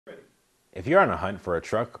If you're on a hunt for a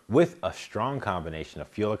truck with a strong combination of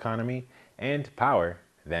fuel economy and power,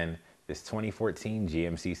 then this 2014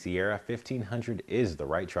 GMC Sierra 1500 is the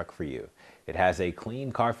right truck for you. It has a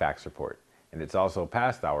clean CARFAX report, and it's also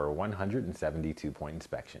passed our 172-point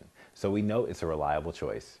inspection, so we know it's a reliable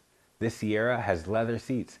choice. This Sierra has leather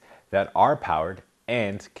seats that are powered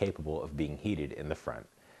and capable of being heated in the front.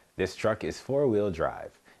 This truck is four-wheel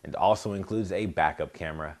drive and also includes a backup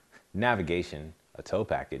camera, navigation, a tow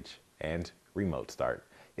package, and remote start.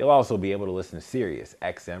 You'll also be able to listen to Sirius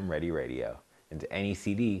XM Ready Radio and to any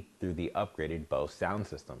CD through the upgraded Bose sound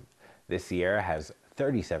system. This Sierra has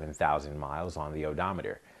 37,000 miles on the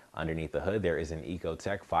odometer. Underneath the hood, there is an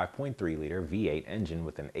Ecotec 5.3-liter V8 engine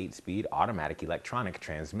with an 8-speed automatic electronic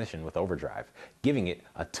transmission with overdrive, giving it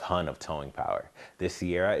a ton of towing power. This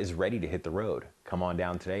Sierra is ready to hit the road. Come on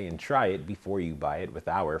down today and try it before you buy it with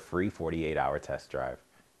our free 48-hour test drive.